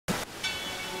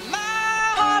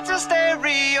heart's a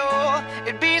stereo,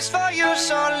 it beats for you,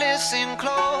 so listen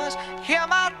close. Hear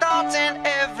my thoughts in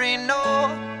every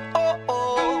note.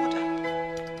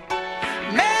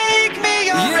 Make me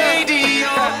your radio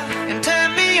and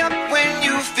turn me up when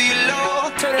you feel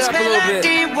low. This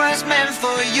melody was meant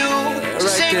for you, so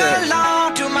sing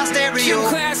along to my stereo.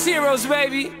 Class heroes,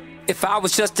 baby. If I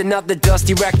was just another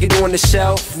dusty record on the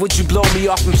shelf, would you blow me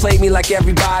off and play me like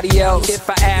everybody else? If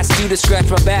I asked you to scratch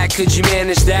my back, could you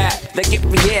manage that? Like if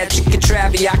we had chicken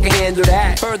Travie, I can handle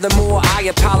that. Furthermore, I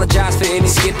apologize for any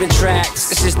skipping tracks.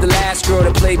 This is the last girl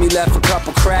that played me, left a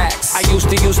couple cracks. I used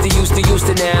to,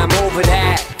 now I'm over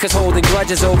that. Cause holding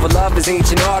grudges over love is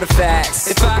ancient artifacts.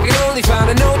 If I could only find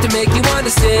a note to make you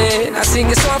understand, I sing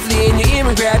it softly in your ear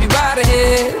and grab you by the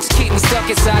hands. Keep me stuck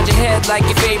inside your head like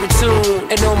your favorite tune,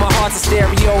 and know my heart's a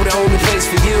stereo, the only place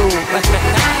for you.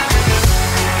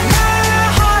 My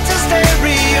heart's a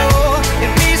stereo,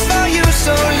 it beats for you,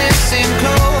 so listen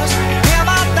close. Hear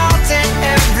my thoughts in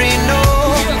every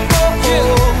note.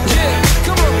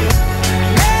 Come on.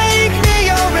 Make me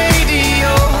your radio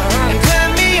and turn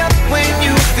me up when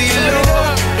you feel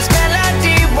low. This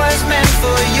melody was meant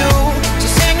for you, so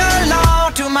sing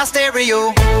along to my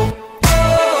stereo.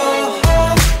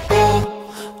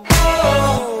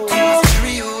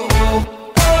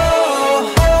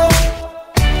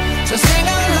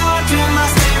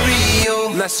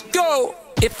 Let's go!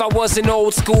 If I was an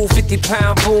old school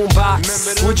 50-pound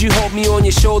boombox, would you hold me on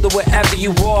your shoulder wherever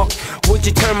you walk? Would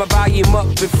you turn my volume up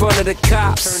in front of the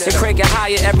cops and crank it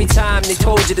higher every time they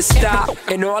told you to stop?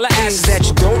 And all I ask is that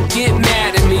you don't get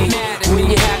mad at me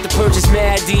when you have to purchase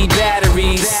Mad D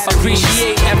batteries.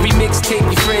 Appreciate every mixtape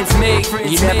your friends make.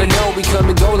 You never know, we come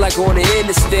and go like on the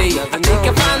interstate. I think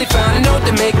I finally found a note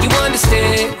to make you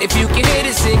understand. If you can hit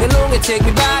it, sing along and take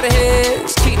me by the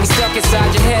hands. Keep me stuck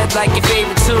inside your head like your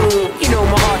favorite tune. You know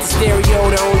my heart's a stereo,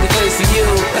 the only place for you.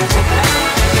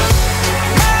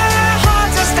 My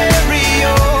heart's a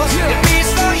stereo, it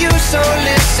beats for you, so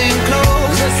listen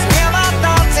close. Hear my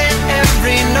thoughts in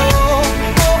every note.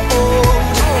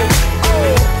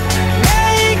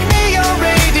 Make me your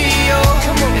radio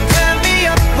and turn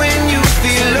me up when you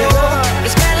feel low.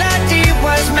 This melody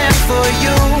was meant for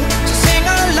you, so sing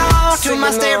along to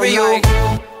my stereo.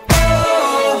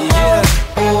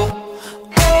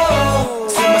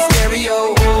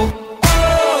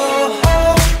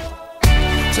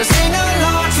 So sing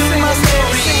along to my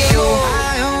stereo.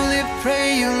 I only pray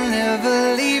you'll never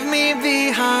leave me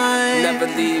behind. Never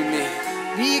leave me.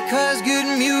 Because good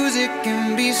music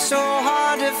can be so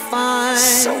hard to find.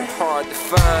 So hard to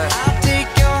find. I'll take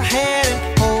your hand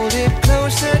and hold it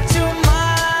closer to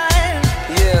mine.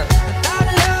 Yeah. Our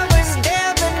love was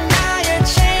there, but now you're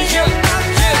changing my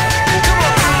mind. Come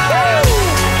on.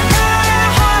 My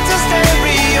heart's a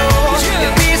stereo,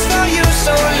 it beats for you,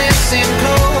 so listen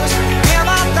close. Hear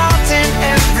my thoughts in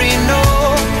every note.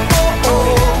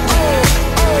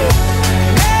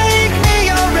 Make me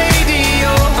your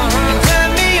radio and turn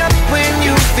me up when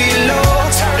you feel low.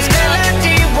 This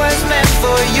melody was meant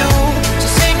for you, so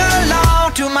sing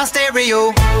along to my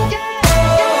stereo.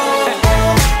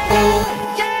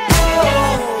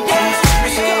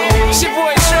 It's your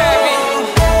boy Travie,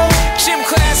 Gym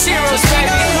Class Heroes, Sing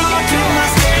baby. along to my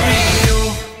stereo.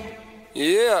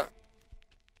 Yeah.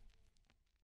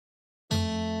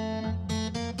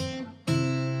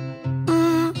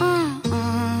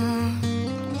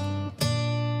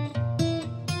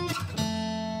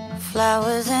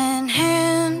 Flowers in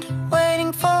hand,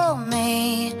 waiting for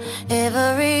me.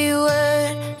 Every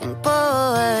word in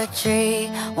poetry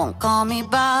won't call me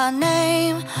by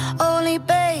name, only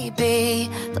baby.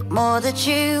 The more that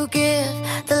you give,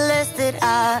 the less that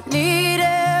I need.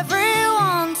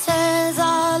 Everyone says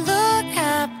I look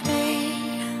happy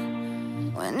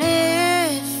when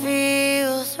it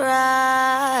feels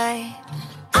right.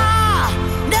 I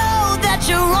know that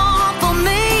you're wrong for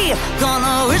me.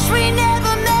 Gonna wish we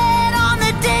never met on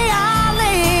the day I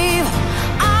leave.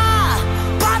 I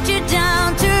brought you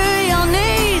down to your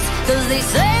knees, 'cause they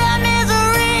say that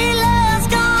misery loves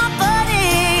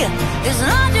company. It's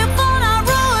not your fault I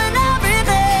ruin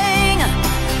everything,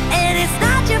 and it's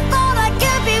not your fault I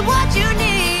can't be what you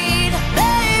need.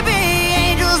 Baby,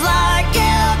 angels like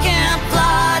you can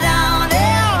fly down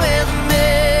here with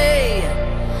me.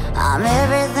 I'm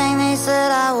everything they said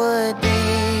I would be.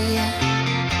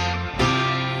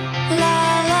 La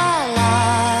la la,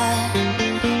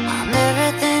 I'm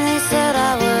everything they said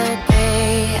I would be.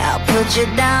 I'll put you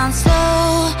down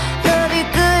slow, love you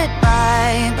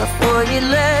goodbye before you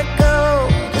let go.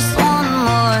 Just one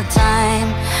more time,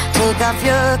 take off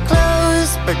your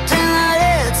clothes, pretend that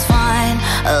it's fine.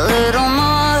 A little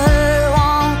more hurt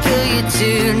won't kill you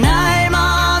tonight,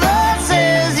 mama.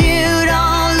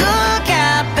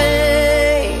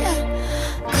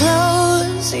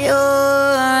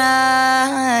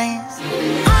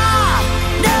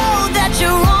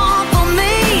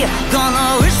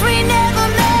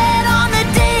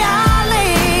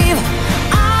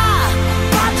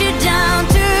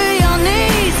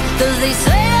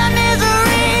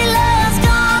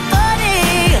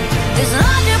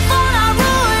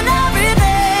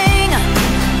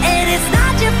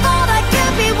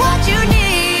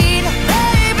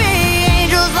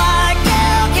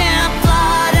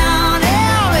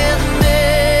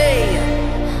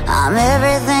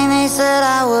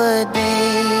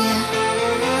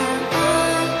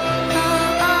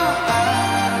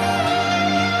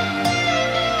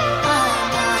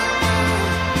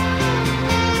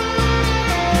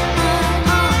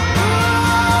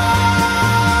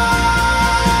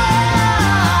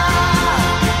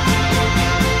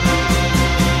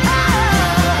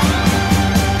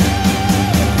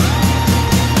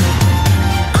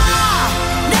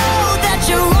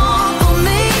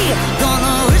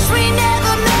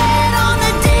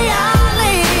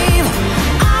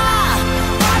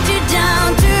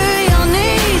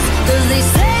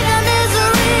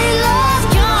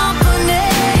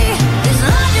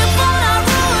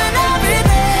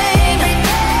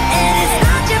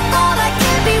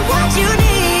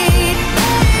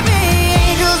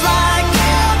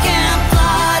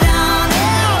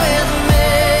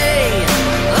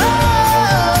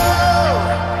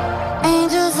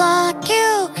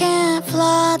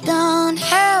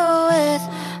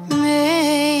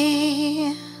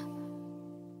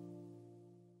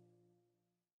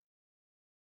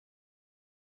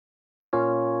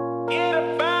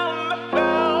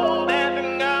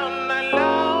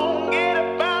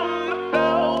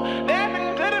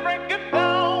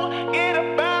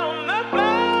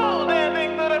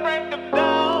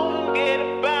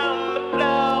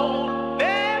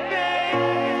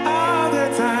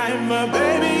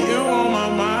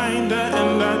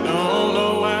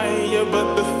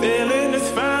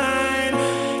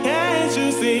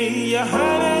 see. You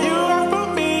heard it, you are for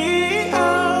me.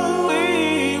 Oh, we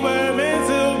were meant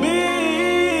to be.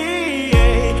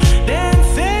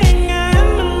 Dancing in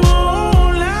the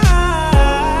moonlight,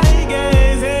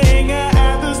 gazing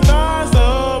at the stars so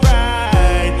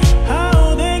bright,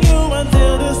 holding you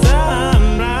until the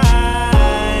sunrise,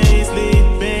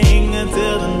 sleeping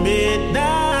until the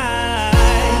midnight.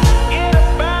 Get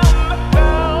up on the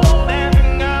floor,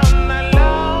 dancing all night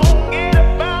long. Get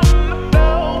up on the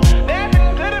floor, dancing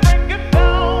to the break of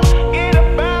dawn. Get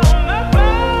up on the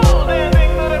floor,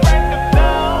 dancing to the break of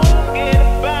dawn. Get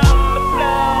up on the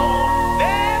floor,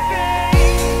 dancing.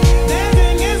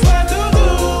 Dancing is what to do.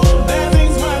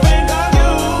 Dancing's what think of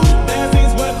you.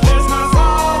 Dancing's what clears my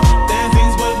soul.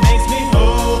 Dancing's what makes me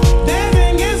whole.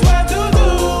 Dancing is what to do.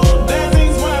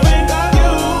 Dancing's what think of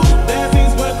you.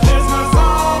 Dancing's what clears my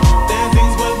soul.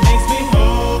 Dancing's what makes me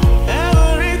whole.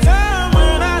 Every time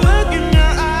when I look in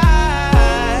your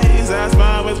eyes, I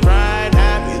smile with pride,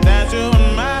 happy that you're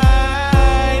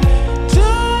mine.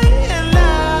 Joy and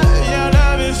love, your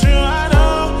love is true. I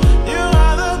know you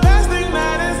are the best thing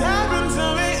that has happened to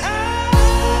me.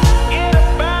 Get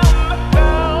up on the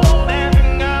floor,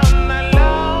 dancing all night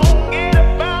long. Get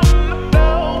up on the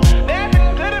floor, dancing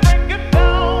to the break of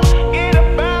dawn. Get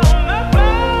up on the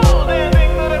floor,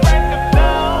 dancing to the break of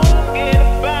dawn. Get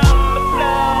up on the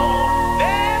floor,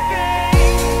 dancing.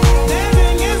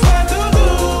 Dancing is what to do.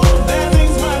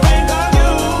 Dancing's what think of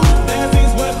you.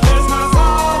 Dancing's what clears my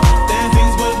soul.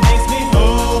 Dancing's what makes me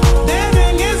whole.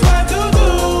 Dancing is what to do.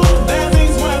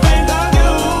 Dancing's what think of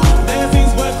you.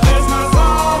 Dancing's what clears my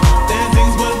soul.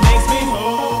 Dancing's what makes me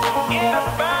whole. Get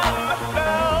up on the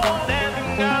floor,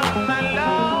 dancing all night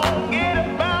long. Get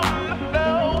up on the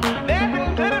floor, dancing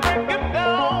to the break of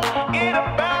dawn. Get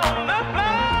up on the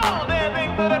floor,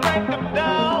 dancing to the break of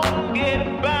dawn. Get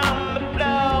up on the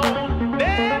floor,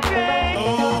 dancing.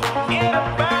 Get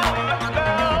up on the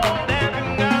floor,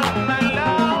 dancing all night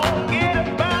long. Get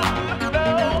up on the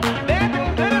floor, dancing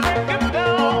to the break of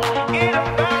dawn. Get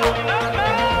up on the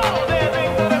floor,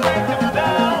 dancing to the break of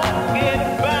dawn. Get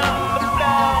up on the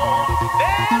floor,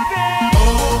 dancing.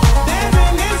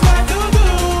 Dancing is what to do.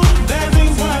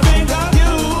 Dancing's what think of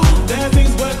you.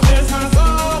 Dancing's what clears my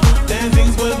soul.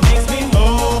 Dancing's what makes me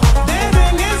whole.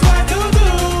 Dancing is what to do.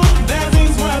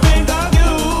 Dancing's what think of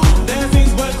you.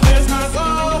 Dancing's what clears my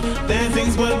soul.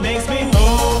 Dancing's what makes me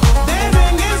whole.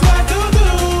 Dancing is what to do.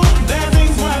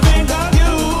 Dancing's what think of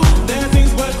you.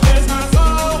 Dancing's what clears my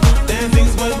soul.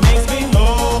 Dancing's what makes me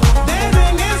whole.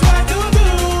 Dancing is what to do.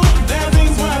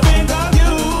 Dancing's what think of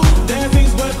you.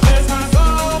 Dancing's what clears my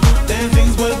soul.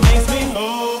 Dancing's what makes me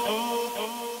whole.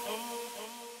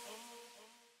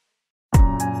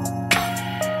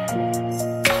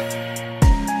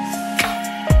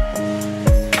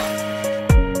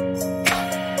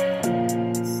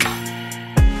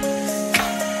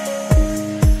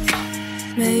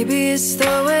 Maybe it's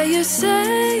the way you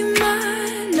say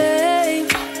my name.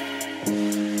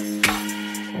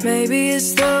 Maybe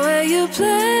it's the way you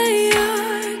play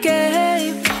your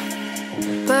game.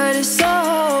 But it's so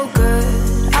good.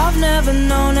 I've never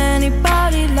known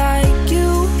anybody like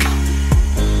you.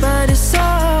 But it's so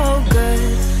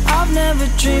good. I've never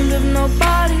dreamed of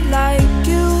nobody like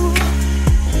you.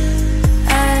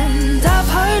 And I've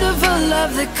heard of a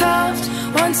love that comes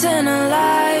once in a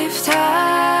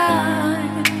lifetime.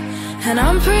 And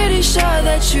I'm pretty sure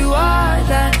that you are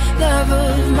that love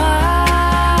of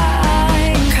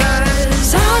mine.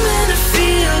 'Cause I'm in a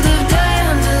field of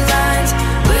dandelions,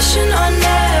 wishing on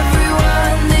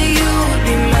everyone that you would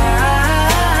be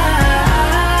mine,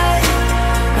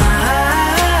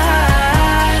 mine.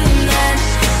 And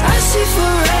I see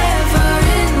forever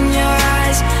in your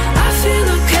eyes. I feel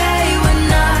okay when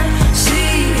I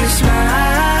see you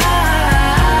smile,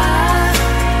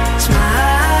 smile.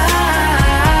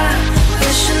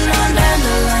 Wishing on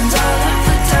dandelions all of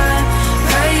the time,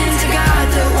 praying to God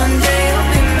that one day you'll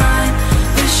be mine.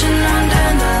 Wishing on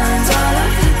dandelions all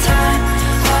of the time,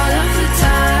 all of the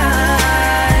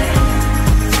time.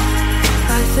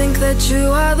 I think that you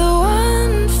are the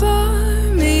one for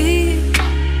me,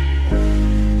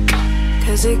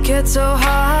 'cause it gets so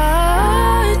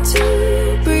hard to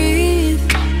breathe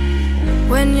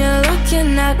when you're looking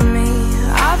at me.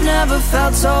 I've never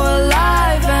felt so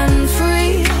alive and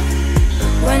free.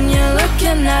 When you're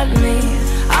looking at me,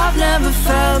 I've never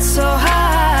felt so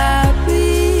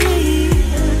happy.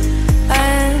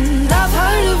 And I've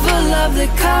heard of a love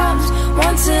that comes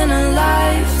once in a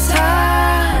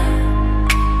lifetime.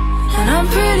 And I'm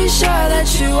pretty sure that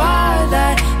you are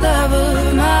that love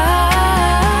of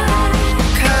mine.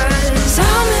 'Cause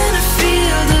I'm in a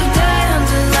field of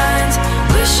dandelions,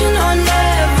 wishing on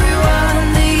everyone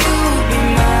that you would be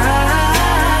mine.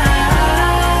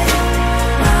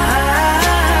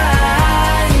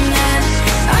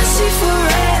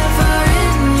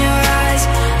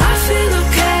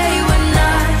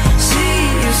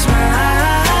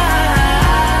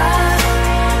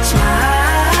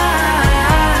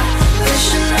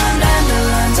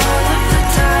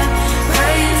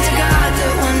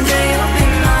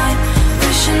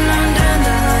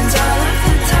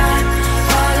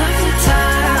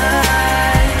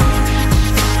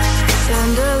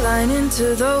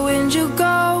 into the wind you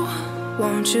go.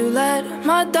 Won't you let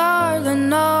my darling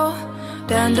know?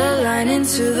 Dandelion,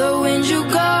 into the wind you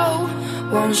go.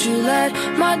 Won't you let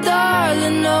my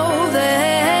darling know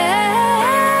that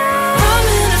I'm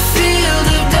in a field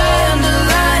of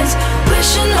dandelions,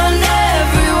 wishing on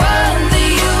everyone that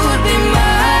you would be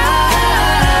mine.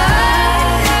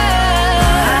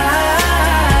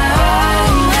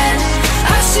 Oh, and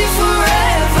I see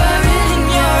forever in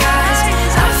your eyes.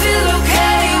 I feel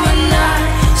okay when I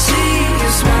see you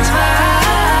smile.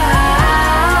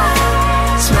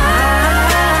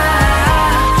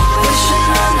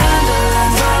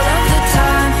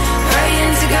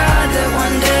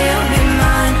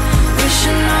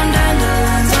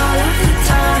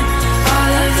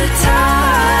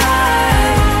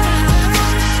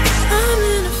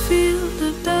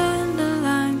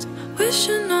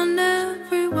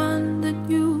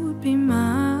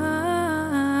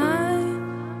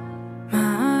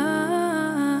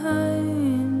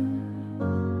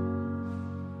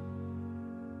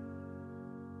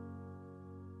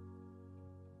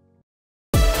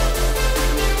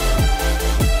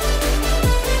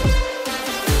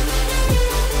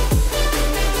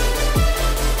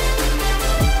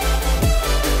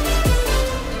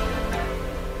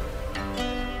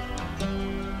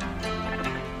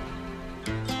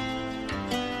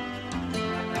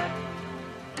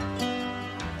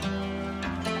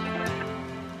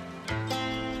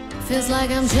 Feels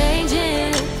like I'm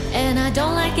changing, and I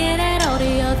don't like it at all.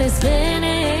 The other's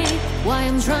spinning, why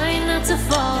I'm trying not to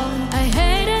fall. I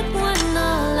hate it when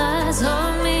all eyes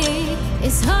on me.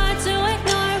 It's hard to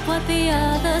ignore what the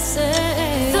others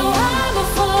say. Though I'm a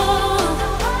fool,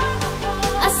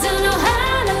 I still know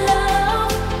how to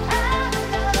love.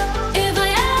 If I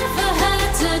ever had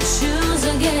to choose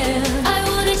again, I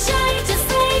wouldn't change a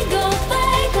single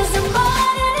thing, 'cause I'm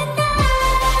more than enough.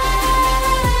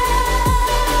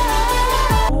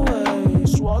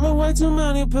 Swallow way too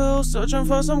many pills, searching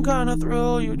for some kind of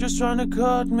thrill. You're just trying to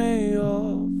cut me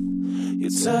off. You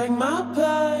take my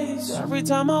pace every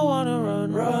time I wanna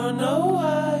run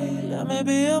away. Let me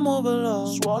be a move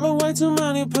along. Swallow way too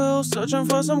many pills, searching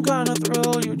for some kind of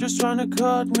thrill. You're just trying to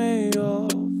cut me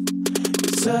off.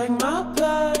 You take my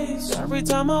pace every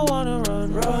time I wanna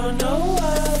run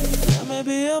away. Let me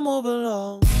be a move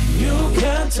along. You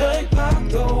can't take back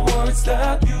the words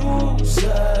that you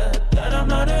said, that I'm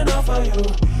not enough for you.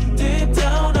 Deep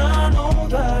down I know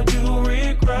that you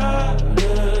regret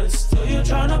it. Still you're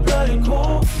trying to play it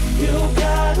cool. You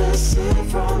gotta see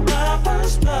from my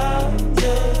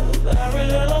perspective. Every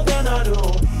little thing I do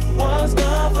was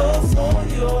never for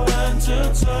your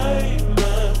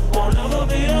entertainment. Won't never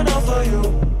be enough for you.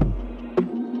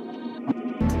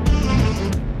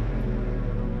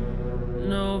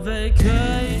 No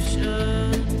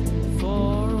vacation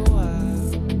for a while,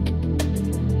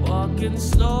 walking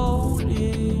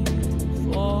slowly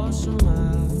for some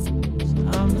miles.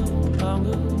 I'm no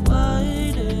longer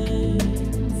waiting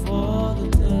for the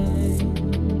day,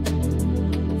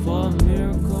 for a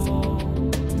miracle,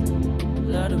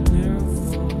 let a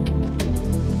miracle.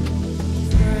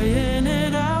 Praying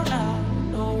it out loud,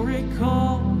 no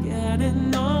recall,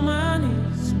 getting on my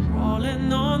knees,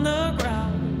 crawling on the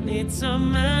ground. Need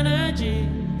some energy.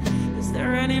 Is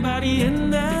there anybody in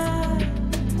there?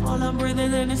 All I'm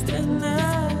breathing in is thin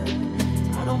there.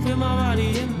 I don't feel my body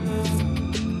in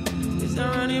there. Is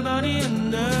there anybody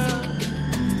in there?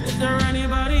 Is there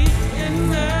anybody in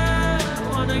there?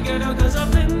 Wanna get out 'cause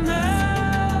I've been there.